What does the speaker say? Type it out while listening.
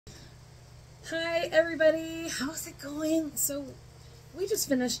Hi everybody, how's it going? So we just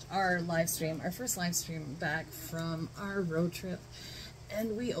finished our live stream, our first live stream back from our road trip,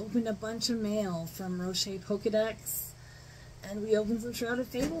 and we opened a bunch of mail from Rocher Pokedex, and we opened some Shrouded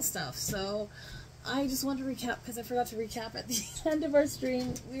Fable stuff. So I just wanted to recap because I forgot to recap at the end of our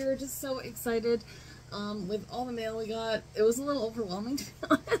stream. We were just so excited with all the mail we got. It was a little overwhelming, to be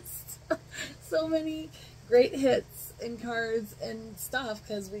honest. So many great hits and cards and stuff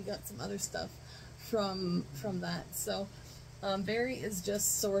because we got some other stuff from that. So Barry is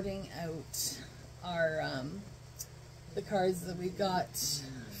just sorting out our the cards that we got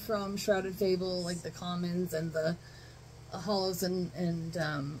from Shrouded Fable, like the commons and the hollows and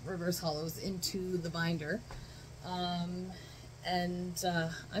reverse hollows, into the binder. I'm just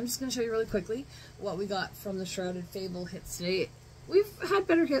going to show you really quickly what we got from the Shrouded Fable hits today. We've had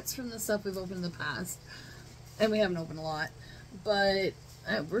better hits from the stuff we've opened in the past, and we haven't opened a lot, but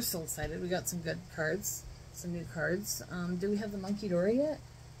we're still excited. We got some good cards, some new cards. Do we have the Monkey Dory yet?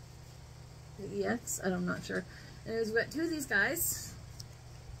 The EX? I'm not sure. Anyways, we got two of these guys.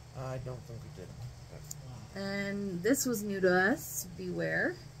 I don't think we did. And this was new to us,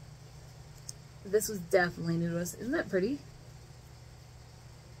 Beware. This was definitely new to us. Isn't that pretty?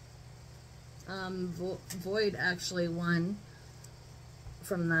 Void actually won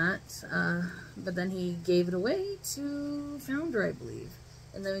from that, but then he gave it away to Founder, I believe.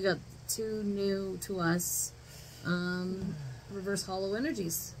 And then we got two new to us reverse hollow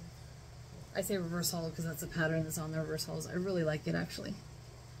energies. I say reverse hollow because that's a pattern that's on the reverse hollows. I really like it, actually.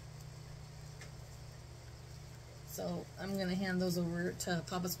 So I'm going to hand those over to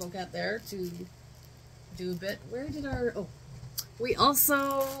Papa Spokat there to do a bit. Where did our... Oh, we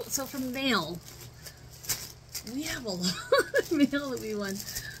also... So from mail, we have a lot of mail that we won.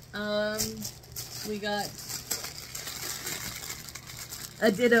 We got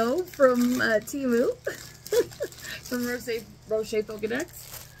a Ditto from Timu from Rocher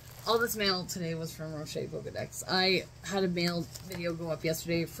Pokedex. All this mail today was from Rocher Pokedex. I had a mail video go up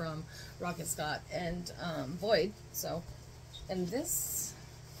yesterday from Rocket Scott and Void. So, and this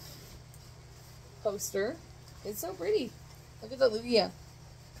poster is so pretty. Look at the Lugia.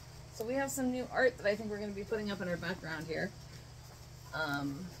 So we have some new art that I think we're going to be putting up in our background here.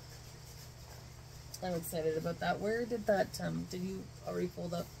 I'm excited about that. Where did that, did you already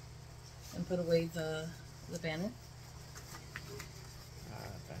fold up and put away the banner?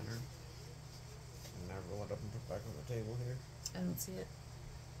 Banner. And now roll it up and put it back on the table here. I don't see it.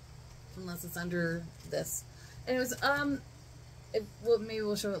 Unless it's under this. Anyways, maybe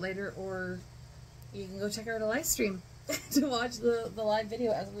we'll show it later, or you can go check out a live stream to watch the live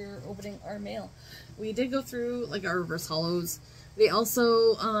video as we were opening our mail. We did go through like our reverse hollows. They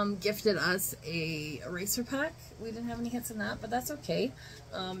also gifted us a eraser pack. We didn't have any hits in that, but that's okay.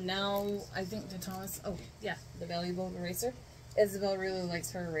 Now I think to Thomas, oh yeah, the valuable eraser. Isabel really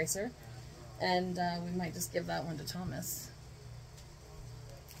likes her eraser, and we might just give that one to Thomas.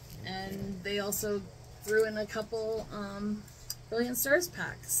 And they also threw in a couple Brilliant Stars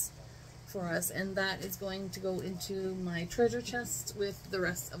packs for us, and that is going to go into my treasure chest with the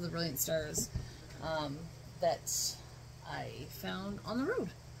rest of the Brilliant Stars that I found on the road.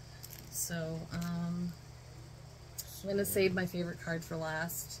 So I'm going to save my favorite card for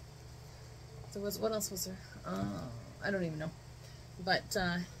last. There was, what else was there? I don't even know. But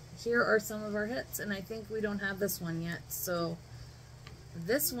here are some of our hits, and I think we don't have this one yet. So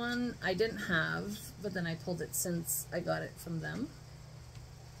this one I didn't have, but then I pulled it since I got it from them.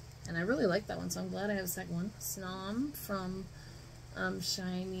 And I really like that one, so I'm glad I have a second one. Snom from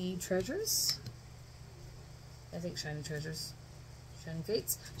Shiny Treasures. I think Shiny Treasures. Shining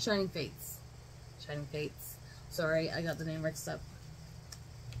Fates? Shining Fates. Shining Fates. Sorry, I got the name mixed up.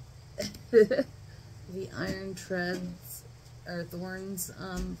 The Iron Treads, or Thorns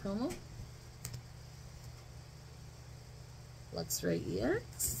promo. Luxray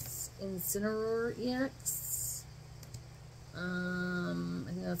EX. Incineroar EX. I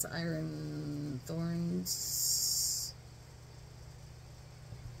think that's Iron Thorns.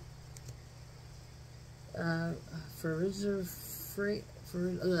 For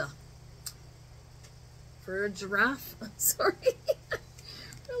a giraffe. Sorry.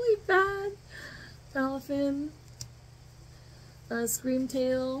 Really bad. Palafin.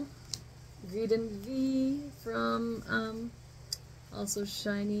 Screamtail. Greedent V from also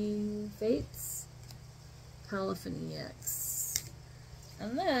Shiny Fates. Palafin EX.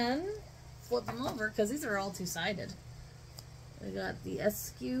 And then flip them over because these are all two-sided. We got the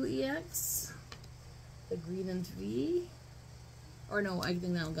SQ EX, the Greedent V, or no, I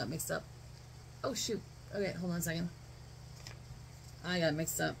think that one got mixed up. Oh shoot. Okay, hold on a second. I got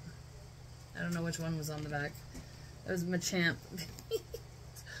mixed up. I don't know which one was on the back. It was Machamp.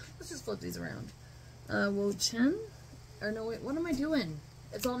 Let's just flip these around. Wo Chen? Or no, wait, what am I doing?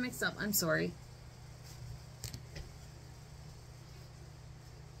 It's all mixed up. I'm sorry.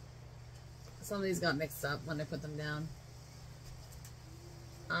 Some of these got mixed up when I put them down.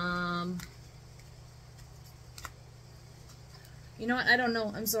 You know what? I don't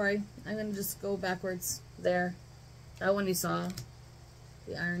know. I'm sorry. I'm going to just go backwards. There. That one you saw.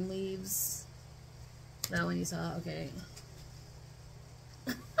 The Iron Leaves. That one you saw. Okay.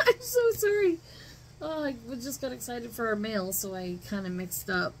 I'm so sorry. Oh, I just got excited for our mail, so I kind of mixed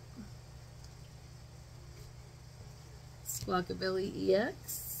up. Squawkabilly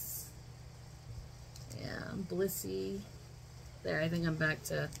EX. Yeah, Blissey. There, I think I'm back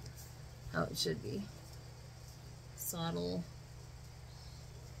to how it should be. Soddle.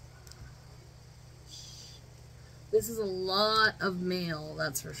 This is a lot of mail,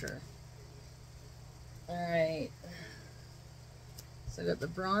 that's for sure. Alright. So I got the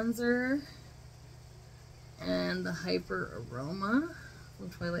bronzer and the Hyper Aroma from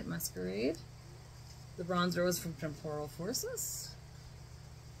Twilight Masquerade. The bronzer was from Temporal Forces.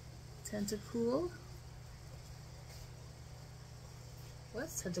 Tentacool.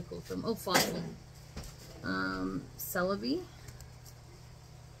 What's Tentacool from? Oh, Fossil. Celebi.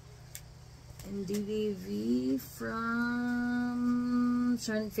 And DDV from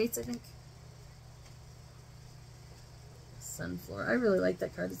Shining Fates, I think. Sunflower. I really like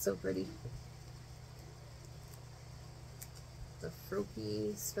that card. It's so pretty. The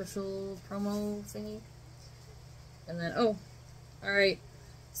Froakie special promo thingy. And then, oh, alright.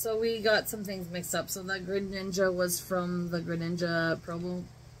 So we got some things mixed up. So that Grid Ninja was from the Grid Ninja promo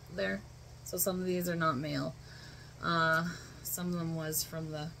there. So some of these are not mail. Some of them was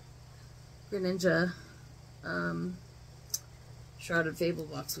from the Grid Ninja Shrouded Fable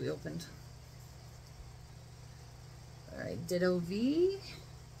box we opened. Alright, Ditto V.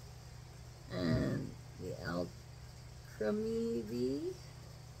 And the Alchemy V.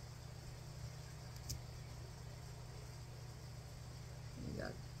 We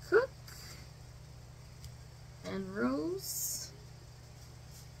got Cook. And Rose.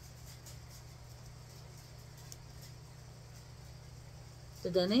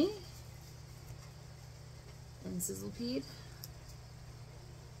 Dedenne. And Sizzlepede.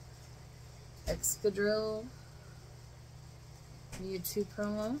 Excadrill. Mewtwo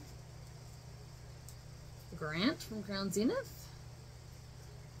promo. Grant from Crown Zenith.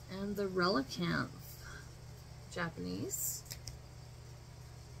 And the Relicanth. Japanese.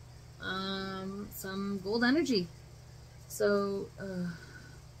 Some gold energy. So,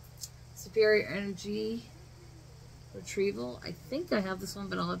 Superior Energy Retrieval. I think I have this one,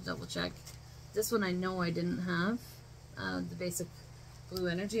 but I'll have to double check. This one I know I didn't have. The basic blue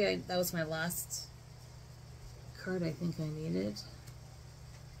energy. That was my last card I think I needed.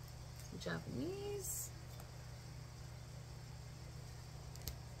 Some Japanese.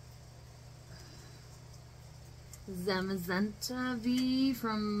 Zamazenta V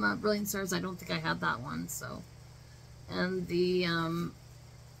from Brilliant Stars. I don't think I had that one, so. And the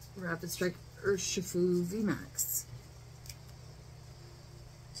Rapid Strike Urshifu VMAX.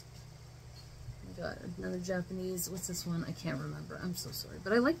 Got another Japanese. What's this one? I can't remember. I'm so sorry.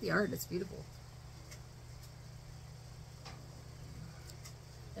 But I like the art. It's beautiful.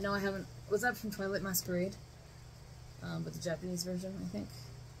 I know I haven't... Was that from Twilight Masquerade? But the Japanese version, I think.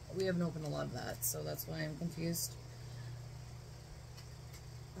 We haven't opened a lot of that, so that's why I'm confused.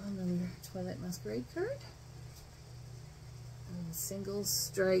 Another Twilight Masquerade card. And Single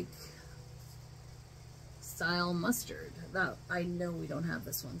Strike Style Mustard. That I know we don't have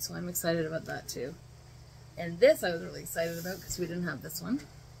this one, so I'm excited about that too. And this I was really excited about because we didn't have this one.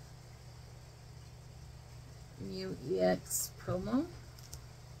 Mew EX promo.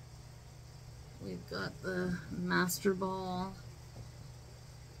 We've got the Master Ball.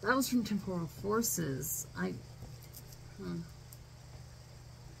 That was from Temporal Forces.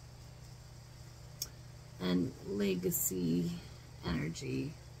 And Legacy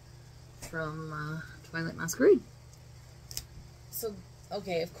Energy from Twilight Masquerade. So,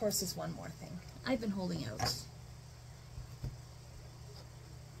 okay, of course there's one more thing. I've been holding out.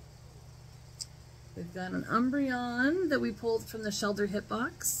 We've got an Umbreon that we pulled from the Shelter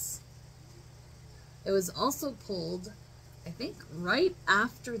Hitbox. It was also pulled, I think, right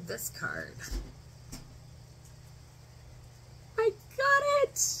after this card. I got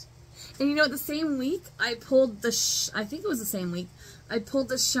it! And you know, the same week, I pulled the, I think it was the same week, I pulled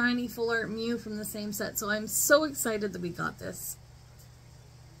the shiny Full Art Mew from the same set. So I'm so excited that we got this.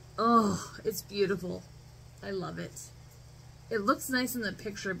 Oh, it's beautiful. I love it. It looks nice in the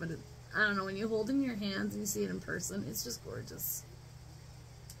picture, but I don't know, when you hold it in your hands and you see it in person, it's just gorgeous.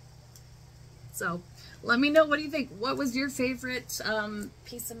 So, let me know, what do you think? What was your favorite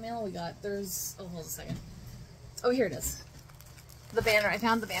piece of mail we got? There's, oh, hold a second. Oh, here it is. The banner. I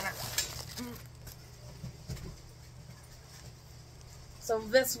found the banner. So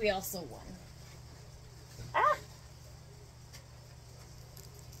this we also won. Ah!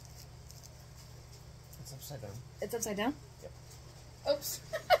 It's upside down. It's upside down? Yep. Oops.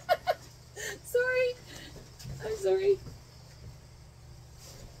 Sorry. I'm sorry.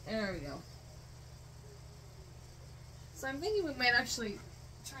 There we go. So I'm thinking we might actually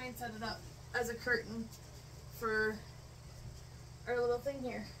try and set it up as a curtain for our little thing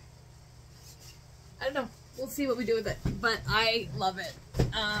here. I don't know. We'll see what we do with it. But I love it.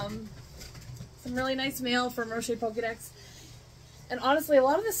 Some really nice mail from Rocher Pokédex. And honestly, a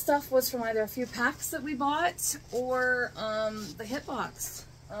lot of this stuff was from either a few packs that we bought or the hitbox.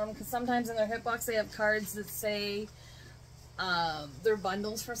 Because sometimes in their hitbox they have cards that say they're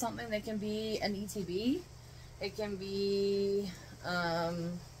bundles for something. They can be an ETB. It can be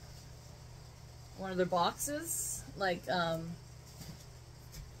one of their boxes, like the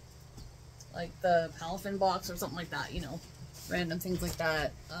Palafin box or something like that, you know, random things like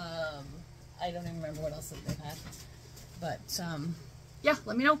that. I don't even remember what else that they've had. But, yeah,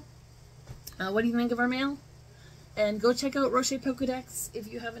 let me know. What do you think of our mail? And go check out Rocher Pokédex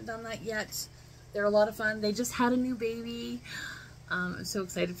if you haven't done that yet. They're a lot of fun. They just had a new baby. I'm so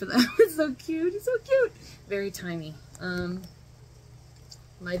excited for them. It's so cute. It's so cute. Very tiny.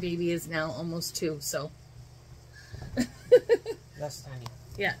 My baby is now almost 2, so. That's tiny.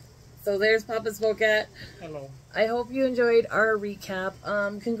 Yeah. So there's Papa's Pocket. Hello. I hope you enjoyed our recap.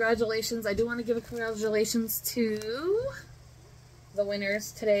 Congratulations. I do want to give a congratulations to the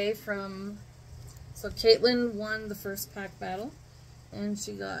winners today from... So Caitlin won the first pack battle. And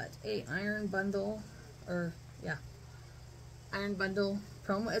she got a Iron Bundle. Or, yeah. Iron Bundle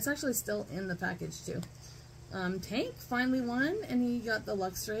promo. It's actually still in the package, too. Tank finally won. And he got the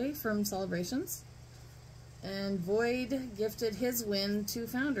Luxray from Celebrations. And Void gifted his win to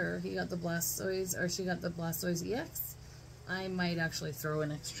Founder. He got the Blastoise, or she got the Blastoise EX. I might actually throw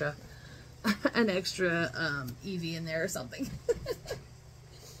an extra Eevee in there or something.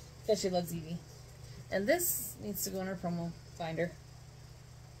 Because she loves Eevee. And this needs to go in her promo binder.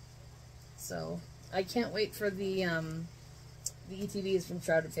 So, I can't wait for the ETBs from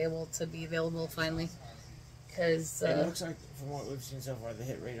Shrouded Fable to be available finally. Because it looks like, from what we've seen so far, the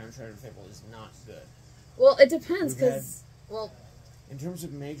hit rate on Shrouded Fable is not good. Well, it depends, because, well... In terms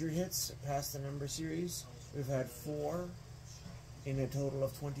of major hits past the number series, we've had 4 in a total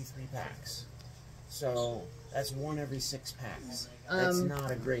of 23 packs. So, that's 1 every 6 packs. That's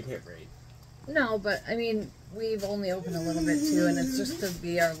not a great hit rate. No, but, I mean, we've only opened a little bit, too, and it's just to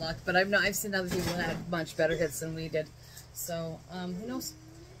be our luck. But I've seen other people that had much better hits than we did. So, who knows?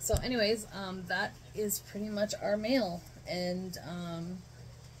 So, anyways, that is pretty much our mail. And,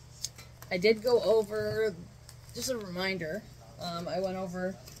 I did go over, just a reminder, I went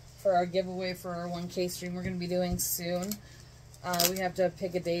over for our giveaway for our 1K stream we're going to be doing soon. We have to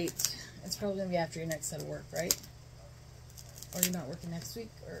pick a date. It's probably going to be after your next set of work, right? Or you're not working next week?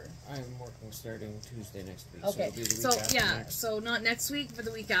 Or I'm working starting Tuesday next week. Okay, so, yeah, next. So not next week, but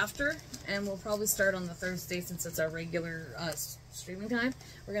the week after. And we'll probably start on the Thursday since it's our regular streaming time.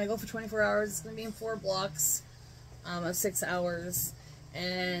 We're going to go for 24 hours. It's going to be in 4 blocks of 6 hours.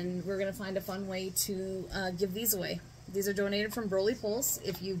 And we're going to find a fun way to give these away. These are donated from Broly Pulse.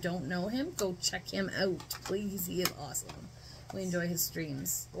 If you don't know him, go check him out. Please, he is awesome. We enjoy his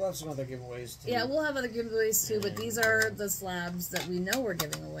streams. We'll have some other giveaways, too. Yeah, we'll have other giveaways, too, but these are the slabs that we know we're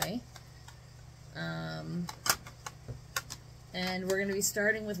giving away. And we're going to be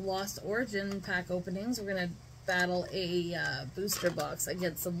starting with Lost Origin pack openings. We're going to battle a booster box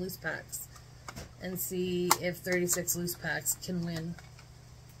against some loose packs. And see if 36 loose packs can win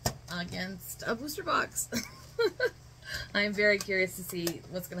against a booster box. I'm very curious to see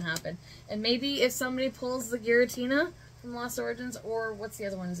what's going to happen. And maybe if somebody pulls the Giratina from Lost Origins, or what's the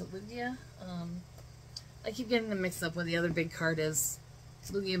other one? Is it Lugia? I keep getting them mixed up what the other big card is.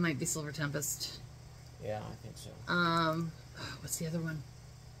 Lugia might be Silver Tempest. Yeah, I think so. What's the other one?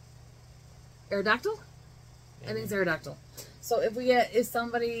 Aerodactyl? Maybe. I think it's Aerodactyl. So if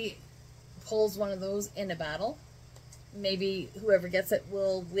somebody pulls one of those in a battle, maybe whoever gets it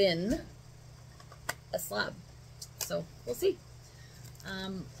will win a slab. So, we'll see.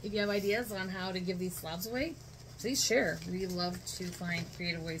 If you have ideas on how to give these slabs away, please share. We love to find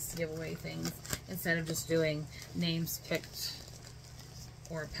creative ways to give away things instead of just doing names picked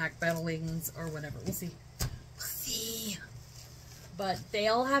or pack battlings or whatever. We'll see. We'll see. but they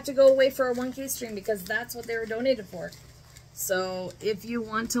all have to go away for a 1K stream because that's what they were donated for. So if you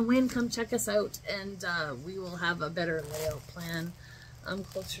want to win, come check us out, and we will have a better layout plan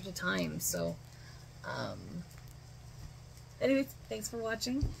closer to time. So anyways, thanks for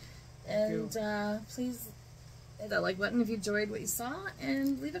watching, and please hit that like button if you enjoyed what you saw,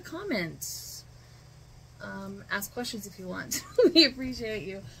 and leave a comment. Ask questions if you want. We appreciate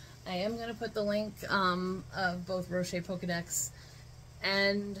you. I am going to put the link of both Rocher Pokedex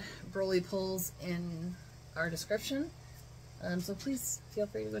and Broly Pulls in our description. So please feel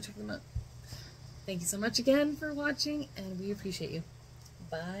free to go check them out. Thank you so much again for watching, and we appreciate you.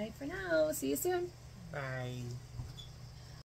 Bye for now. See you soon. Bye.